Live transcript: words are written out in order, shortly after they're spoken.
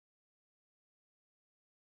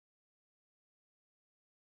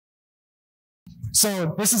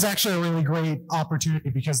So this is actually a really great opportunity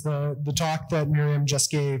because the talk that Miriam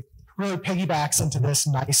just gave really piggybacks into this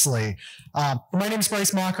nicely. My name is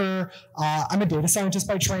Bryce Macher. I'm a data scientist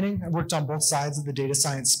by training. I've worked on both sides of the data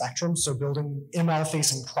science spectrum, so building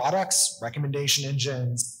ML-facing products, recommendation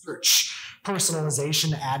engines, search,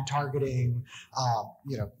 personalization, ad targeting,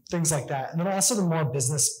 things like that. And then also the more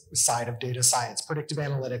business side of data science, predictive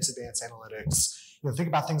analytics, advanced analytics. Think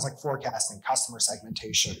about things like forecasting, customer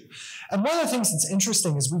segmentation. And one of the things that's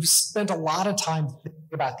interesting is we've spent a lot of time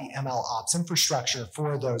thinking about the ML ops infrastructure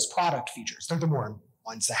for those product features. They're the more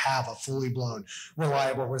ones to have a fully blown,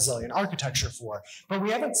 reliable, resilient architecture for. But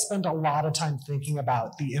we haven't spent a lot of time thinking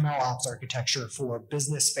about the ML ops architecture for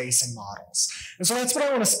business-facing models. And so that's what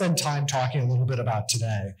I want to spend time talking a little bit about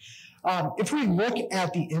today. If we look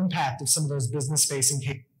at the impact of some of those business-facing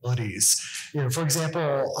capabilities, for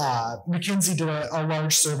example, McKinsey did a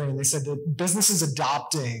large survey and they said that businesses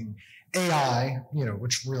adopting AI,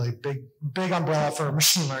 which really big umbrella for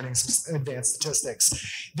machine learning, some advanced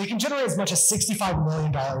statistics, they can generate as much as $65 million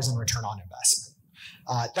in return on investment.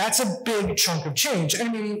 That's a big chunk of change. I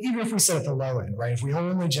mean, even if we sit at the low end, right? If we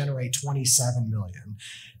only generate 27 million,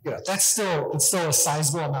 it's still a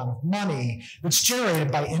sizable amount of money that's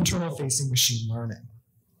generated by internal-facing machine learning.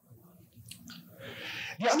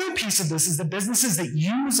 The other piece of this is that businesses that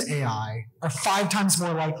use AI are 5 times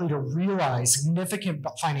more likely to realize significant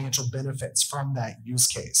financial benefits from that use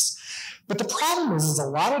case. But the problem is a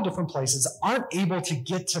lot of different places aren't able to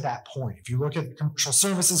get to that point. If you look at the commercial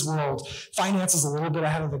services world, finance is a little bit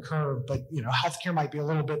ahead of the curve, but healthcare might be a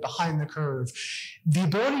little bit behind the curve. The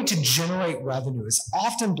ability to generate revenue is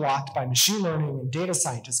often blocked by machine learning and data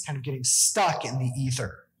scientists kind of getting stuck in the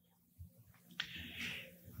ether.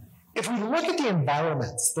 If we look at the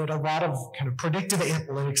environments that a lot of kind of predictive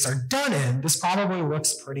analytics are done in, this probably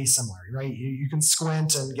looks pretty similar, right? You can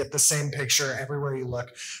squint and get the same picture everywhere you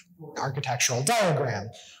look. Architectural diagram.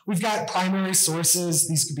 We've got primary sources.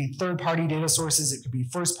 These could be third-party data sources. It could be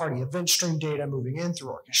first-party event stream data moving in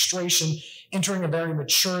through orchestration, entering a very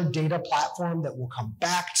mature data platform that will come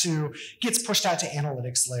back to, gets pushed out to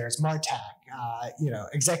analytics layers, MarTech,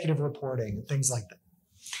 executive reporting, and things like that.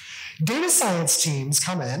 Data science teams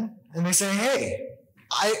come in and they say, hey,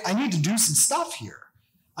 I need to do some stuff here.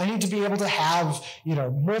 I need to be able to have,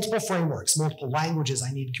 multiple frameworks, multiple languages.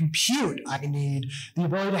 I need compute. I need the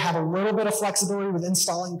ability to have a little bit of flexibility with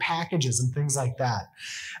installing packages and things like that.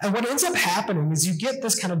 And what ends up happening is you get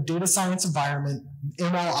this kind of data science environment,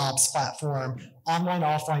 ML ops platform, online,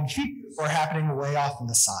 offline features are happening way off on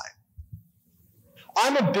the side.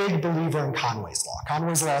 I'm a big believer in Conway's law.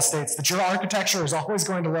 Conway's law states that your architecture is always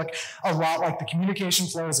going to look a lot like the communication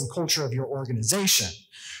flows and culture of your organization.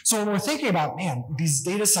 So when we're thinking about, man, these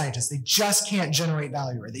data scientists, they just can't generate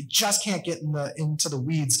value, or they just can't get into the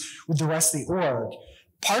weeds with the rest of the org,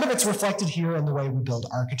 part of it's reflected here in the way we build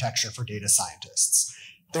architecture for data scientists.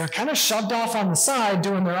 They're kind of shoved off on the side,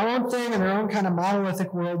 doing their own thing in their own kind of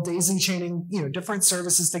monolithic world, daisy chaining, different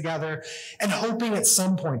services together, and hoping at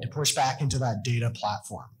some point to push back into that data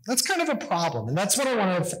platform. That's kind of a problem, and that's what I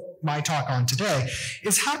want to my talk on today,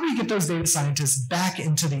 is how do we get those data scientists back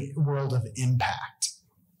into the world of impact?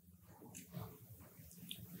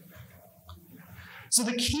 So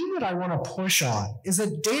the key that I want to push on is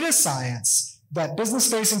that data science, that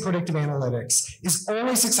business-facing predictive analytics, is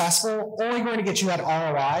only successful, only going to get you that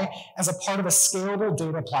ROI as a part of a scalable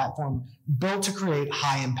data platform built to create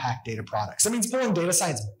high-impact data products. That means pulling data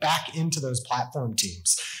science back into those platform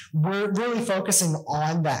teams. We're really focusing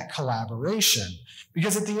on that collaboration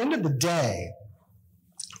because at the end of the day,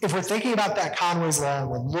 if we're thinking about that Conway's law and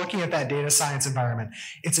we're looking at that data science environment,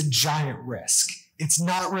 it's a giant risk. It's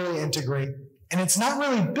not really integrated, and it's not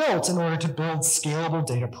really built in order to build scalable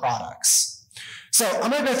data products. So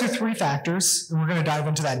I'm going to go through 3 factors, and we're going to dive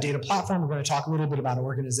into that data platform. We're going to talk a little bit about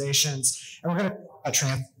organizations, and we're going to talk about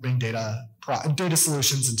transforming data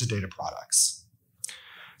solutions into data products.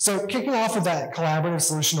 So kicking off with that collaborative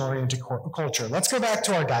solution-oriented culture, let's go back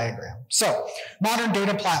to our diagram. So modern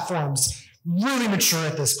data platforms really mature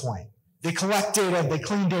at this point. They collect data, they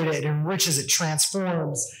clean data, it enriches, it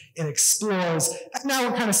transforms, it explores. And now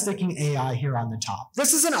we're kind of sticking AI here on the top.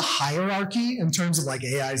 This isn't a hierarchy in terms of like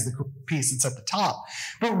AI is the piece that's at the top,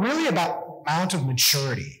 but really about the amount of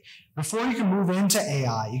maturity. Before you can move into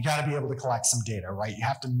AI, you got to be able to collect some data, right? You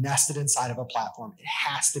have to nest it inside of a platform. It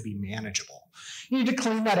has to be manageable. You need to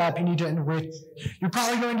clean that up. You need to enrich. You're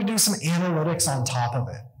probably going to do some analytics on top of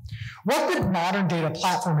it. What the modern data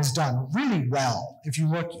platform has done really well, if you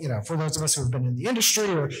look, for those of us who have been in the industry,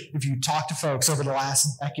 or if you talk to folks over the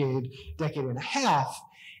last decade and a half,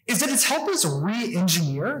 is that it's helped us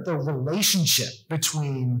re-engineer the relationship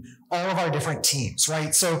between all of our different teams,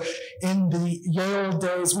 right? So in the Yale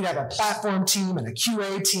days, we'd have a platform team and a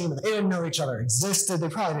QA team, and they didn't know each other existed. They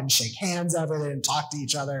probably didn't shake hands ever. They didn't talk to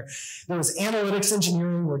each other. There was analytics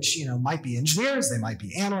engineering, which might be engineers, they might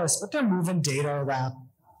be analysts, but they're moving data around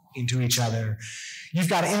into each other. You've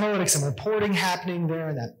got analytics and reporting happening there,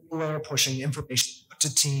 and that layer pushing information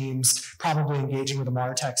to teams, probably engaging with a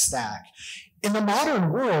MarTech stack. In the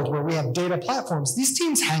modern world where we have data platforms, these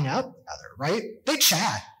teams hang out together, right? They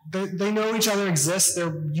chat. They know each other exists.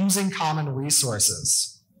 They're using common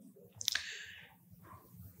resources.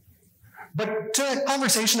 But to a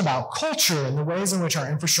conversation about culture and the ways in which our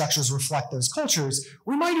infrastructures reflect those cultures,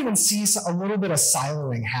 we might even see a little bit of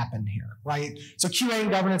siloing happen here, right? So QA and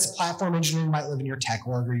governance, platform engineering might live in your tech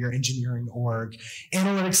org or your engineering org.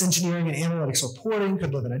 Analytics engineering and analytics reporting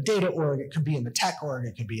could live in a data org. It could be in the tech org.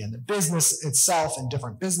 It could be in the business itself and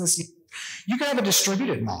different business units. You could have a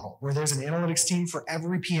distributed model where there's an analytics team for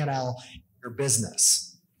every P&L in your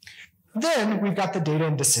business. Then we've got the data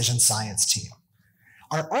and decision science team.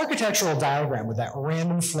 Our architectural diagram with that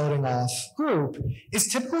random floating off group is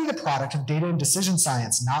typically the product of data and decision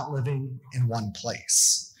science not living in one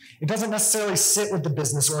place. It doesn't necessarily sit with the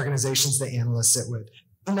business organizations that analysts sit with. It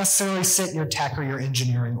doesn't necessarily sit in your tech or your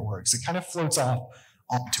engineering orgs. It kind of floats off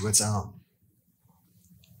onto its own.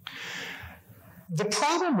 The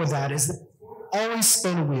problem with that is that always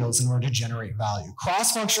spin wheels in order to generate value.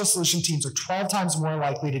 Cross-functional solution teams are 12 times more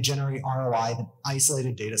likely to generate ROI than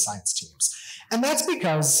isolated data science teams. And that's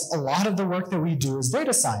because a lot of the work that we do as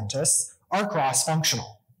data scientists are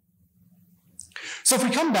cross-functional. So if we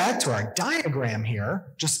come back to our diagram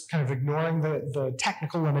here, just kind of ignoring the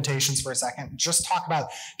technical limitations for a second, just talk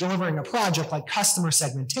about delivering a project like customer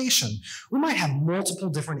segmentation, we might have multiple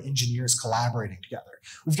different engineers collaborating together.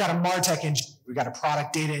 We've got a MarTech engineer, we've got a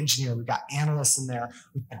product data engineer, we've got analysts in there,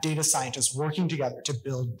 we've got data scientists working together to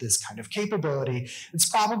build this kind of capability. It's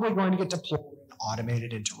probably going to get deployed and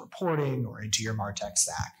automated into reporting or into your MarTech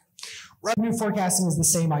stack. Revenue forecasting is the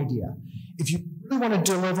same idea. If you really want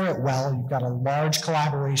to deliver it well, you've got a large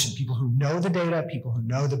collaboration, people who know the data, people who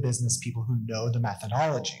know the business, people who know the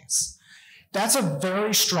methodologies. That's a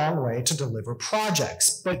very strong way to deliver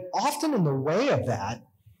projects, but often in the way of that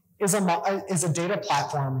is a data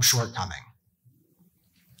platform shortcoming.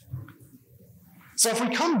 So if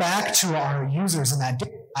we come back to our users in that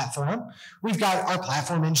data platform, we've got our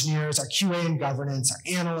platform engineers, our QA and governance, our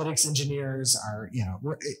analytics engineers, our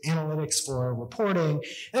analytics for reporting,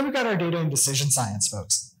 and we've got our data and decision science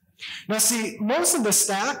folks. Now see, most of the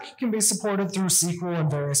stack can be supported through SQL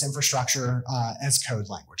and various infrastructure as code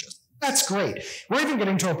languages. That's great. We're even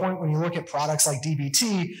getting to a point when you look at products like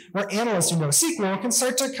dbt, where analysts who know SQL can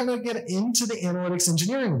start to kind of get into the analytics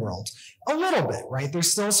engineering world a little bit, right?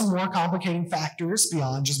 There's still some more complicating factors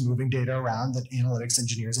beyond just moving data around that analytics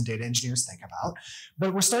engineers and data engineers think about.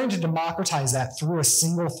 But we're starting to democratize that through a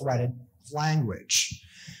single threaded language.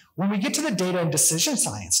 When we get to the data and decision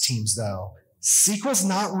science teams, though, SQL's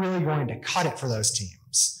not really going to cut it for those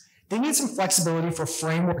teams. They need some flexibility for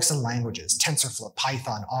frameworks and languages, TensorFlow,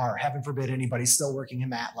 Python, R, heaven forbid anybody's still working in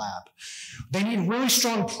MATLAB. They need really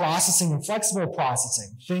strong processing and flexible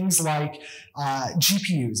processing, things like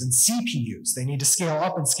GPUs and CPUs. They need to scale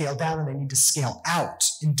up and scale down, and they need to scale out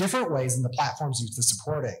in different ways than the platforms used to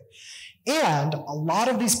supporting. And a lot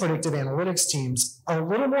of these predictive analytics teams are a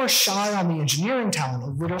little more shy on the engineering talent, a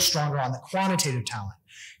little stronger on the quantitative talent.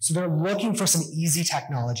 So they're looking for some easy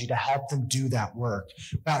technology to help them do that work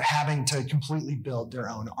without having to completely build their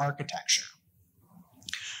own architecture.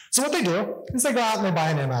 So what they do is they go out and they buy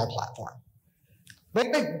an ML platform.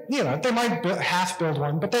 They might half build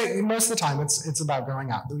one, but most of the time it's about going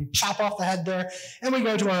out. We chop off the head there and we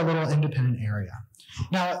go to our little independent area.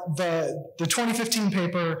 Now, the 2015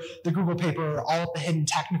 paper, the Google paper, all of the hidden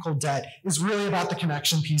technical debt is really about the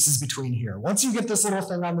connection pieces between here. Once you get this little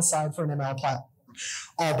thing on the side for an ML platform,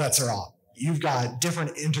 all bets are off. You've got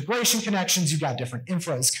different integration connections, you've got different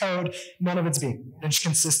infra as code, none of it's being managed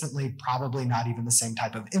consistently, probably not even the same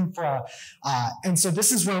type of infra. And so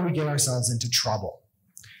this is where we get ourselves into trouble.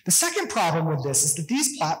 The second problem with this is that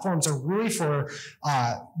these platforms are really for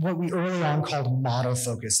what we early on called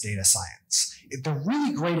model-focused data science. They're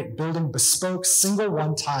really great at building bespoke, single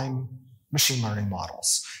one-time machine learning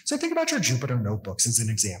models. So think about your Jupyter notebooks as an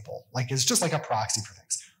example. It's just like a proxy for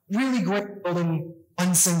things. Really great building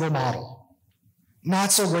one single model.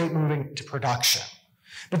 Not so great moving to production.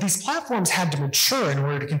 But these platforms had to mature in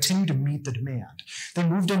order to continue to meet the demand. They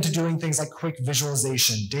moved into doing things like quick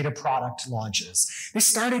visualization, data product launches. They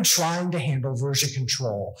started trying to handle version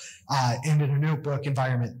control in a notebook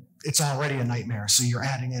environment it's already a nightmare. So you're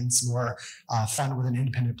adding in some more fun with an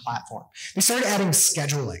independent platform. They started adding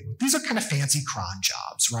scheduling. These are kind of fancy cron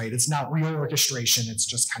jobs, right? It's not real orchestration. It's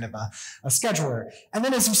just kind of a scheduler. And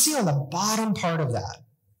then as you see on the bottom part of that,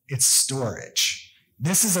 it's storage.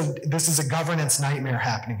 This is a governance nightmare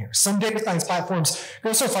happening here. Some data science platforms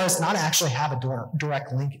go so far as not actually have a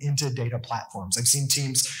direct link into data platforms. I've seen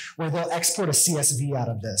teams where they'll export a CSV out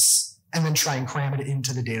of this and then try and cram it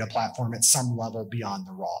into the data platform at some level beyond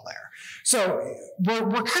the raw layer. So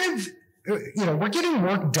we're kind of, we're getting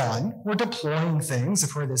work done. We're deploying things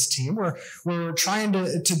if we're this team. We're trying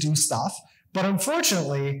to do stuff, but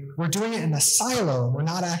unfortunately, we're doing it in a silo and we're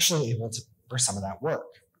not actually able to for some of that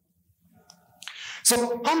work.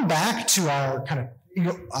 So come back to our kind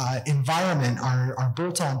of environment, our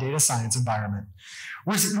bolt-on data science environment.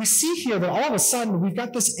 We see here that all of a sudden we've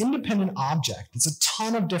got this independent object. It's a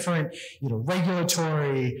ton of different,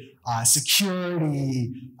 regulatory,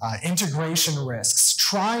 security, integration risks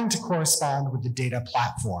trying to correspond with the data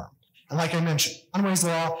platform. And like I mentioned, Conway's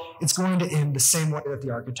law, it's going to end the same way that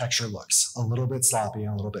the architecture looks, a little bit sloppy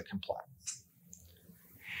and a little bit complex.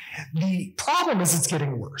 The problem is it's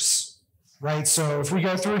getting worse. Right, so if we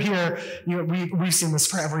go through here, we've seen this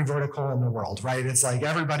for every vertical in the world, right? It's like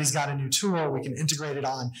everybody's got a new tool, we can integrate it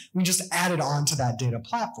on, we just add it on to that data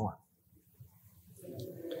platform.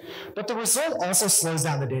 But the result also slows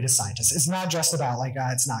down the data scientists. It's not just about like,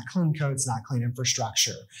 it's not clean code, it's not clean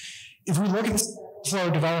infrastructure. If we look at this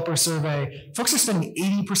Flow developer survey, folks are spending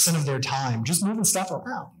 80% of their time just moving stuff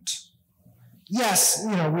around. Yes,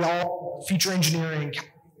 we all feature engineering,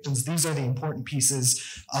 these are the important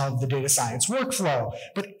pieces of the data science workflow,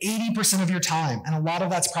 but 80% of your time, and a lot of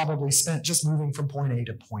that's probably spent just moving from point A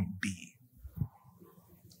to point B.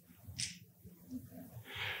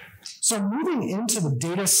 So moving into the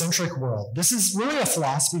data-centric world, this is really a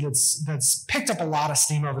philosophy that's picked up a lot of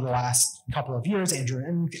steam over the last couple of years.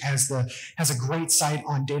 Andrew has a great site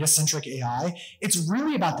on data-centric AI. It's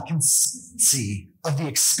really about the consistency of the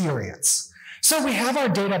experience. So we have our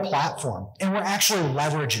data platform, and we're actually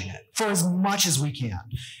leveraging it for as much as we can.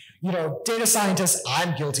 Data scientists,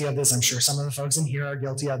 I'm guilty of this. I'm sure some of the folks in here are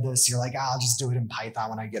guilty of this. You're like, I'll just do it in Python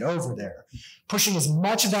when I get over there. Pushing as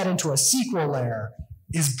much of that into a SQL layer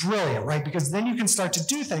is brilliant, right? Because then you can start to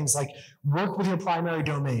do things like work with your primary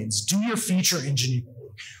domains, do your feature engineering,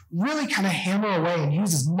 really kind of hammer away and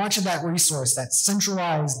use as much of that resource, that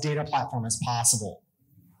centralized data platform as possible.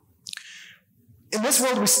 In this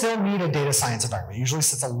world, we still need a data science environment. It usually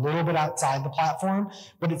sits a little bit outside the platform,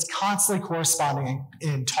 but it's constantly corresponding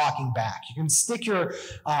and talking back. You can stick your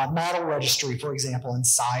model registry, for example,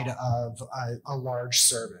 inside of a large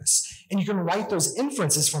service. And you can write those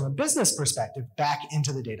inferences from a business perspective back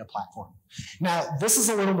into the data platform. Now, this is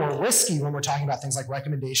a little more risky when we're talking about things like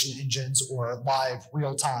recommendation engines or live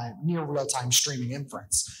real-time, near real-time streaming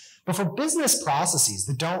inference. But for business processes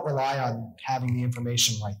that don't rely on having the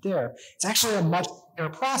information right there, it's actually a much better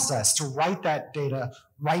process to write that data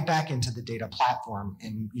right back into the data platform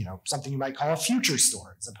in something you might call a future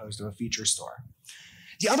store as opposed to a feature store.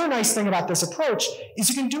 The other nice thing about this approach is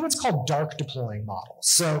you can do what's called dark deploying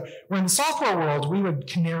models. So when in the software world, we would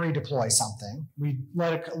canary deploy something. We'd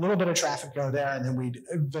let a little bit of traffic go there, and then we'd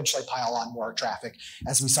eventually pile on more traffic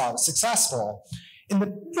as we saw it was successful. In the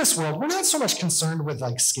business world, we're not so much concerned with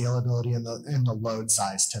like scalability and the load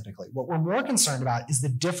size typically. What we're more concerned about is the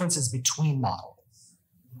differences between models.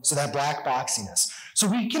 So that black boxiness. So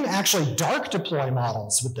we can actually dark deploy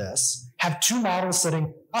models with this, have two models sitting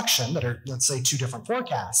in production that are, let's say, two different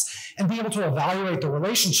forecasts, and be able to evaluate the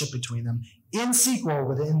relationship between them in SQL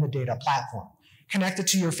within the data platform. Connect it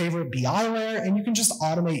to your favorite BI layer, and you can just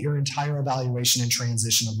automate your entire evaluation and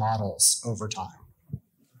transition of models over time.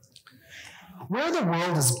 Where the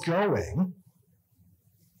world is going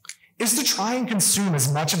is to try and consume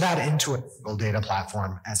as much of that into a single data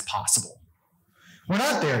platform as possible. We're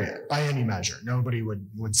not there yet by any measure. Nobody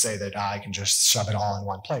would say that I can just shove it all in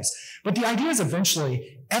one place. But the idea is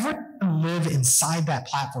eventually everyone can live inside that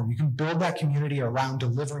platform. You can build that community around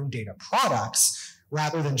delivering data products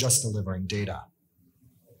rather than just delivering data.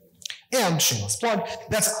 And shameless plug,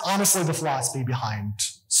 that's honestly the philosophy behind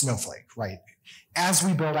Snowflake, right? As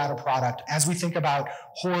we build out a product, as we think about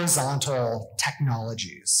horizontal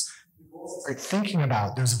technologies, we're thinking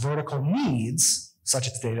about those vertical needs, such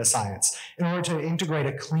as data science, in order to integrate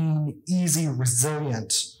a clean, easy,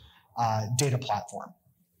 resilient data platform.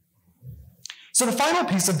 So the final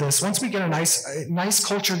piece of this, once we get a nice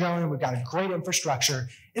culture going, we've got a great infrastructure,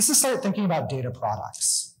 is to start thinking about data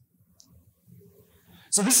products.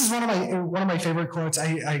 So this is one of my favorite quotes.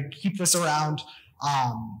 I keep this around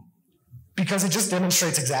because it just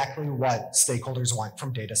demonstrates exactly what stakeholders want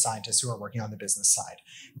from data scientists who are working on the business side.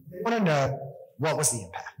 They want to know, what was the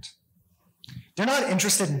impact? They're not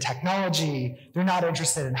interested in technology. They're not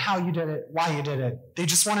interested in how you did it, why you did it. They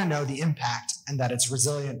just want to know the impact and that it's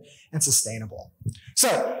resilient and sustainable.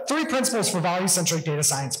 So 3 principles for value-centric data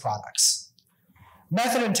science products.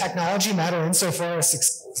 Method and technology matter insofar as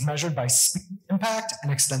success is measured by speed, impact,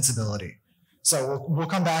 and extensibility. So we'll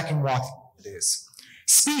come back and walk through these.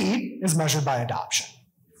 Speed is measured by adoption,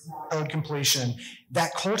 code completion.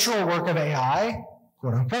 That cultural work of AI,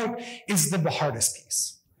 quote unquote, is the hardest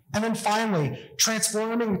piece. And then finally,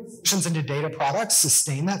 transforming solutions into data products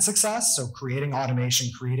sustain that success. So creating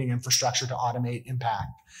automation, creating infrastructure to automate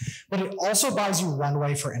impact. But it also buys you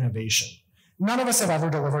runway for innovation. None of us have ever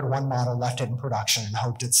delivered one model, left it in production, and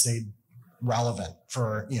hoped it stayed relevant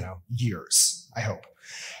for years, I hope.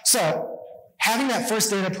 So having that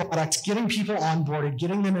first data product, getting people onboarded,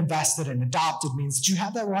 getting them invested and adopted means that you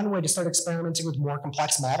have that runway to start experimenting with more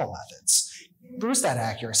complex model methods. Boost that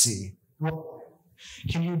accuracy.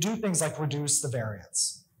 Can you do things like reduce the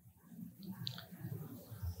variance?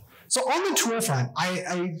 So on the tool front,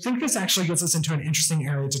 I think this actually gets us into an interesting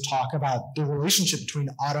area to talk about the relationship between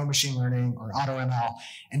auto machine learning or auto ML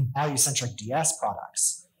and value-centric DS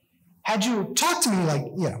products. Had you talked to me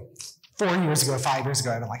 4 years ago, 5 years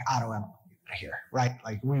ago, I'd been like, auto ML here, right?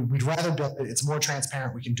 Like we'd rather build it, it's more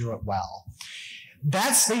transparent, we can do it well.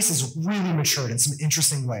 That space has really matured in some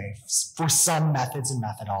interesting ways for some methods and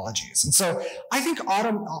methodologies. And so I think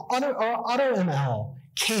auto ML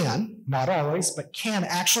can, not always, but can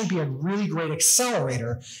actually be a really great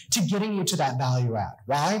accelerator to getting you to that value add.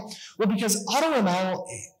 Why? Well, because auto ML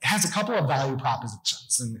has a couple of value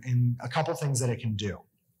propositions and a couple things that it can do.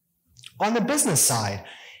 On the business side,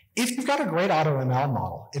 if you've got a great auto ML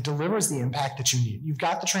model, it delivers the impact that you need. You've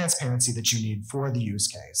got the transparency that you need for the use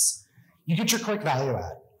case. You get your quick value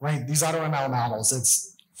add, right? These auto ML models,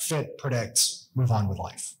 it's fit, predict, move on with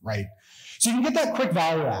life, right? So you can get that quick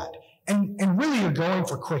value add. And really you're going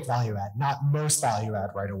for quick value add, not most value add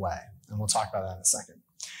right away. And we'll talk about that in a second.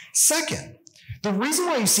 Second, the reason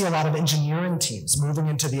why you see a lot of engineering teams moving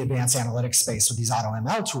into the advanced analytics space with these auto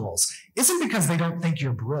ML tools isn't because they don't think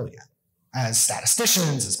you're brilliant as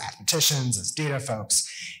statisticians, as mathematicians, as data folks.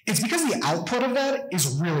 It's because the output of that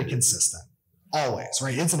is really consistent. Always,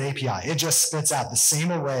 right? It's an API. It just spits out the same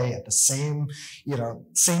array at the same,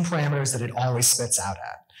 same parameters that it always spits out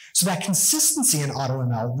at. So that consistency in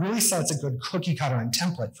AutoML really sets a good cookie cutter and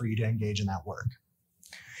template for you to engage in that work.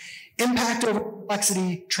 Impact over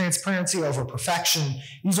complexity, transparency over perfection.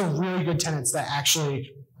 These are really good tenets that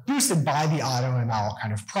actually boosted by the AutoML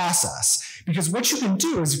kind of process. Because what you can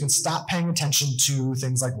do is you can stop paying attention to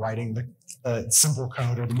things like writing the simple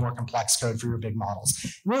code or the more complex code for your big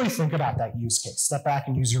models. Really think about that use case. Step back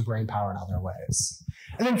and use your brain power in other ways.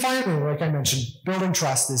 And then finally, like I mentioned, building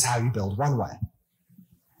trust is how you build runway.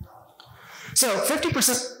 So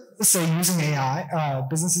 50% say using AI,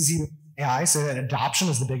 businesses using AI say that adoption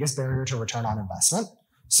is the biggest barrier to return on investment.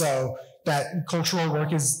 So that cultural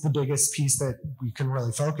work is the biggest piece that we can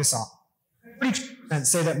really focus on. 30%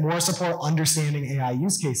 say that more support understanding AI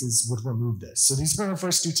use cases would remove this. So these are our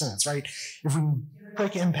first 2 tenets, right? If we can get a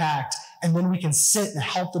quick impact and then we can sit and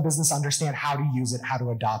help the business understand how to use it, how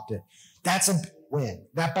to adopt it, that's a win.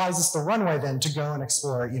 That buys us the runway then to go and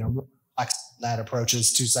explore, more complex that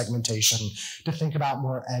approaches to segmentation, to think about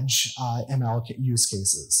more edge ML use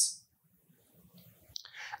cases.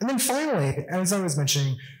 And then finally, as I was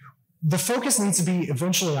mentioning, the focus needs to be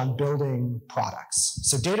eventually on building products.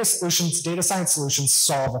 So data science solutions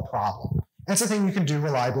solve a problem. That's a thing you can do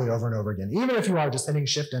reliably over and over again, even if you are just hitting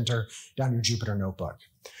Shift-Enter down your Jupyter notebook.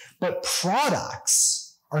 But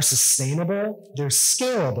products are sustainable, they're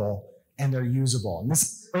scalable, and they're usable. And this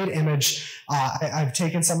is a great image. I've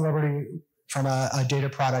taken some liberty from a data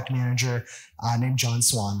product manager named John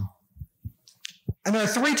Swan. And there are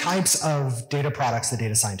 3 types of data products that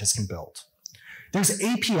data scientists can build. There's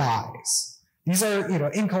APIs. These are,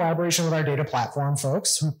 in collaboration with our data platform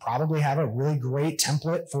folks who probably have a really great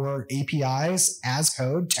template for APIs as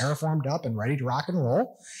code, terraformed up and ready to rock and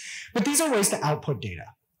roll. But these are ways to output data.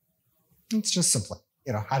 It's just simply,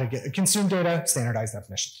 how to consume data, standardized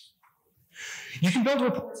definition. You can build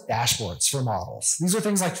reports, dashboards for models. These are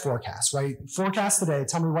things like forecasts, right? Forecast today,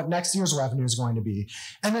 tell me what next year's revenue is going to be,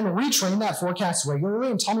 and then retrain that forecast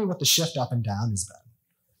regularly and tell me what the shift up and down has been.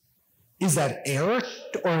 Is that error,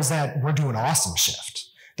 or is that we're doing awesome shift?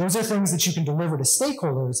 Those are things that you can deliver to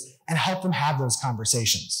stakeholders and help them have those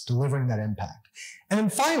conversations, delivering that impact. And then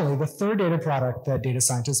finally, the third data product that data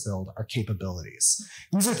scientists build are capabilities.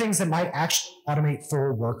 These are things that might actually automate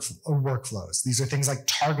full workflows. These are things like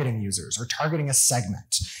targeting users or targeting a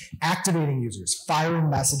segment, activating users, firing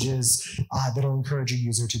messages that'll encourage a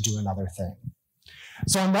user to do another thing.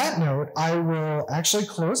 So on that note, I will actually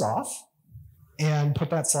close off and put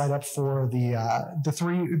that slide up for the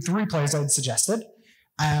three plays I'd suggested.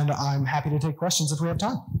 And I'm happy to take questions if we have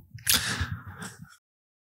time.